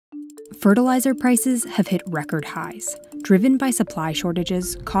Fertilizer prices have hit record highs, driven by supply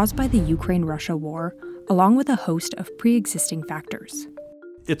shortages caused by the Ukraine-Russia war, along with a host of pre-existing factors.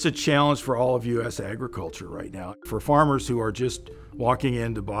 It's a challenge for all of U.S. agriculture right now. For farmers who are just walking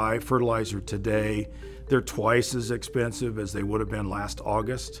in to buy fertilizer today, they're twice as expensive as they would have been last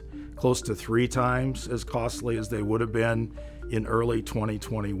August, close to 3 times as costly as they would have been in early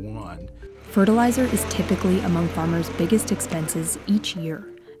 2021. Fertilizer is typically among farmers' biggest expenses each year,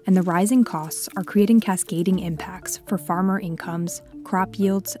 and the rising costs are creating cascading impacts for farmer incomes, crop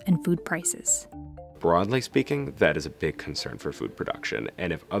yields, and food prices. Broadly speaking, that is a big concern for food production,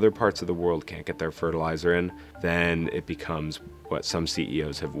 and if other parts of the world can't get their fertilizer in, then it becomes what some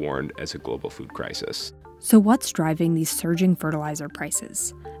CEOs have warned as a global food crisis. So what's driving these surging fertilizer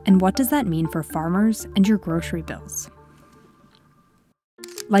prices? And what does that mean for farmers and your grocery bills?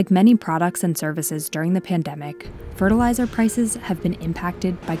 Like many products and services during the pandemic, fertilizer prices have been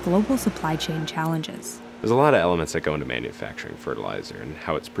impacted by global supply chain challenges. There's a lot of elements that go into manufacturing fertilizer, and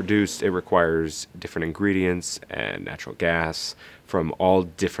how it's produced. It requires different ingredients and natural gas from all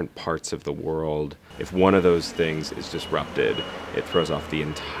different parts of the world. If one of those things is disrupted, it throws off the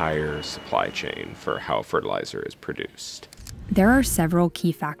entire supply chain for how fertilizer is produced. There are several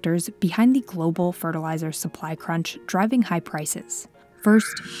key factors behind the global fertilizer supply crunch driving high prices.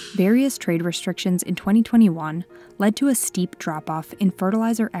 First, various trade restrictions in 2021 led to a steep drop-off in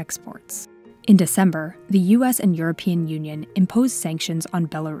fertilizer exports. In December, the US and European Union imposed sanctions on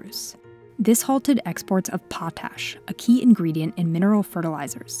Belarus. This halted exports of potash, a key ingredient in mineral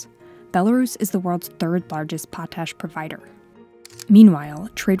fertilizers. Belarus is the world's 3rd largest potash provider. Meanwhile,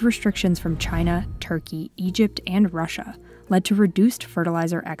 trade restrictions from China, Turkey, Egypt, and Russia led to reduced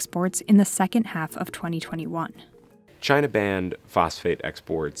fertilizer exports in the second half of 2021. China banned phosphate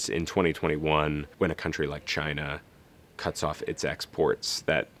exports in 2021 when a country like China cuts off its exports.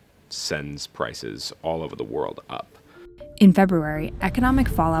 That sends prices all over the world up. In February, economic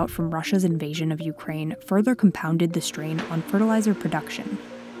fallout from Russia's invasion of Ukraine further compounded the strain on fertilizer production.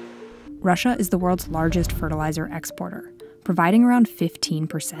 Russia is the world's largest fertilizer exporter, providing around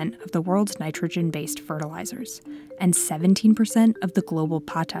 15% of the world's nitrogen-based fertilizers and 17% of the global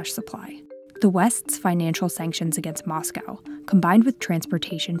potash supply. The West's financial sanctions against Moscow, combined with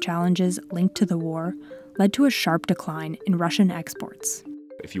transportation challenges linked to the war, led to a sharp decline in Russian exports.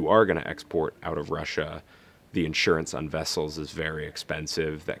 If you are going to export out of Russia, the insurance on vessels is very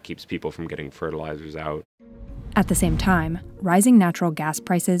expensive. That keeps people from getting fertilizers out. At the same time, rising natural gas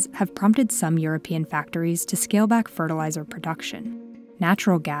prices have prompted some European factories to scale back fertilizer production.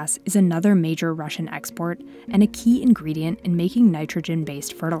 Natural gas is another major Russian export and a key ingredient in making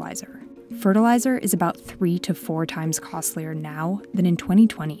nitrogen-based fertilizer. Fertilizer is about 3 to 4 times costlier now than in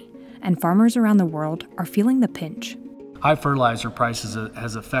 2020, and farmers around the world are feeling the pinch. High fertilizer prices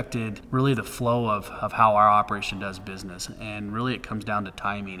has affected really the flow of how our operation does business. And really it comes down to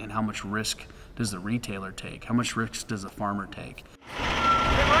timing and how much risk does the retailer take? How much risk does the farmer take?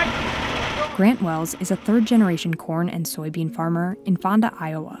 Grant Wells is a 3rd-generation corn and soybean farmer in Fonda,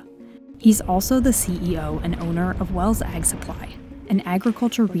 Iowa. He's also the CEO and owner of Wells Ag Supply, an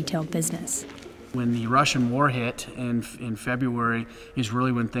agriculture retail business. When the Russian war hit in February is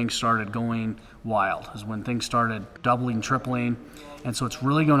really when things started going wild, is when things started doubling, tripling. And so it's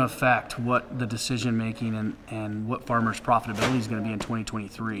really going to affect what the decision making and what farmers' profitability is going to be in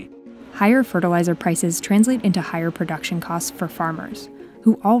 2023. Higher fertilizer prices translate into higher production costs for farmers,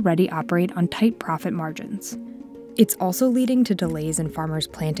 who already operate on tight profit margins. It's also leading to delays in farmers'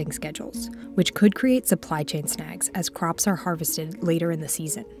 planting schedules, which could create supply chain snags as crops are harvested later in the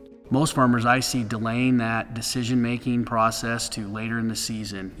season. Most farmers I see delaying that decision-making process to later in the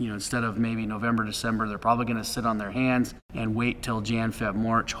season. Instead of maybe November, December, they're probably going to sit on their hands and wait till Jan, Feb,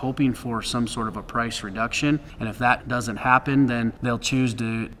 March, hoping for some sort of a price reduction. And if that doesn't happen, then they'll choose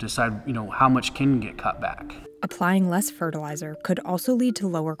to decide, how much can get cut back. Applying less fertilizer could also lead to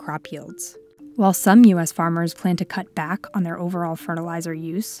lower crop yields. While some U.S. farmers plan to cut back on their overall fertilizer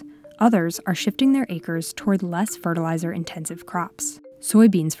use, others are shifting their acres toward less fertilizer-intensive crops.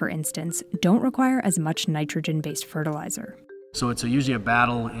 Soybeans, for instance, don't require as much nitrogen-based fertilizer. So it's usually a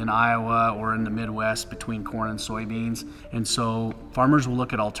battle in Iowa or in the Midwest between corn and soybeans. And so farmers will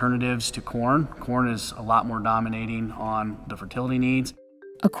look at alternatives to corn. Corn is a lot more dominating on the fertility needs.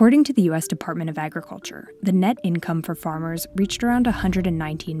 According to the U.S. Department of Agriculture, the net income for farmers reached around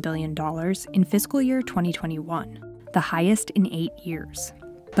 $119 billion in fiscal year 2021, the highest in 8 years.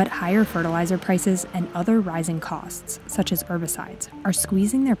 But higher fertilizer prices and other rising costs, such as herbicides, are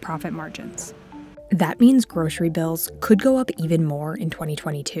squeezing their profit margins. That means grocery bills could go up even more in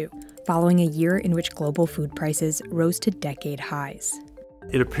 2022, following a year in which global food prices rose to decade highs.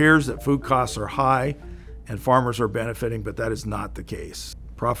 It appears that food costs are high and farmers are benefiting, but that is not the case.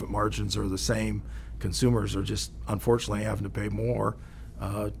 Profit margins are the same. Consumers are just unfortunately having to pay more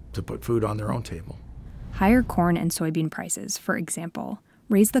to put food on their own table. Higher corn and soybean prices, for example,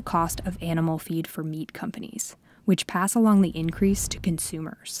 raise the cost of animal feed for meat companies, which pass along the increase to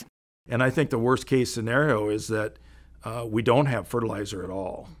consumers. And I think the worst case scenario is that we don't have fertilizer at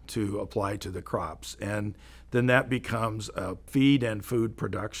all to apply to the crops. And then that becomes a feed and food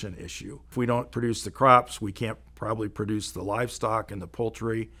production issue. If we don't produce the crops, we can't probably produce the livestock and the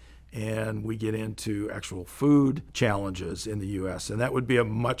poultry, and we get into actual food challenges in the U.S. And that would be a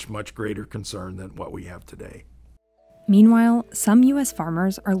much, much greater concern than what we have today. Meanwhile, some U.S.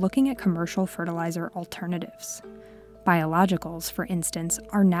 farmers are looking at commercial fertilizer alternatives. Biologicals, for instance,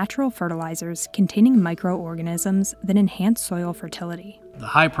 are natural fertilizers containing microorganisms that enhance soil fertility. The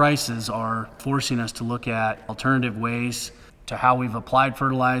high prices are forcing us to look at alternative ways to how we've applied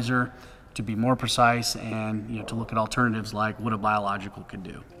fertilizer, to be more precise, and to look at alternatives like what a biological could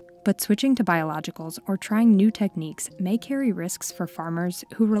do. But switching to biologicals or trying new techniques may carry risks for farmers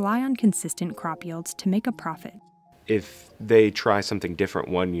who rely on consistent crop yields to make a profit. If they try something different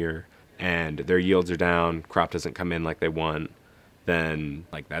one year and their yields are down, crop doesn't come in like they want, then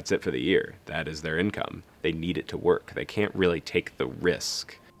that's it for the year. That is their income. They need it to work. They can't really take the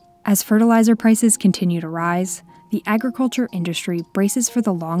risk. As fertilizer prices continue to rise, the agriculture industry braces for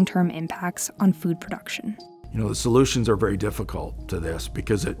the long-term impacts on food production. The solutions are very difficult to this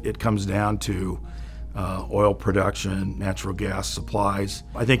because it comes down to oil production, natural gas supplies.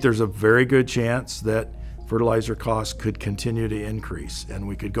 I think there's a very good chance that fertilizer costs could continue to increase, and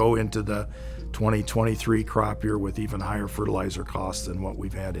we could go into the 2023 crop year with even higher fertilizer costs than what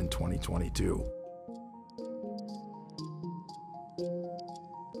we've had in 2022.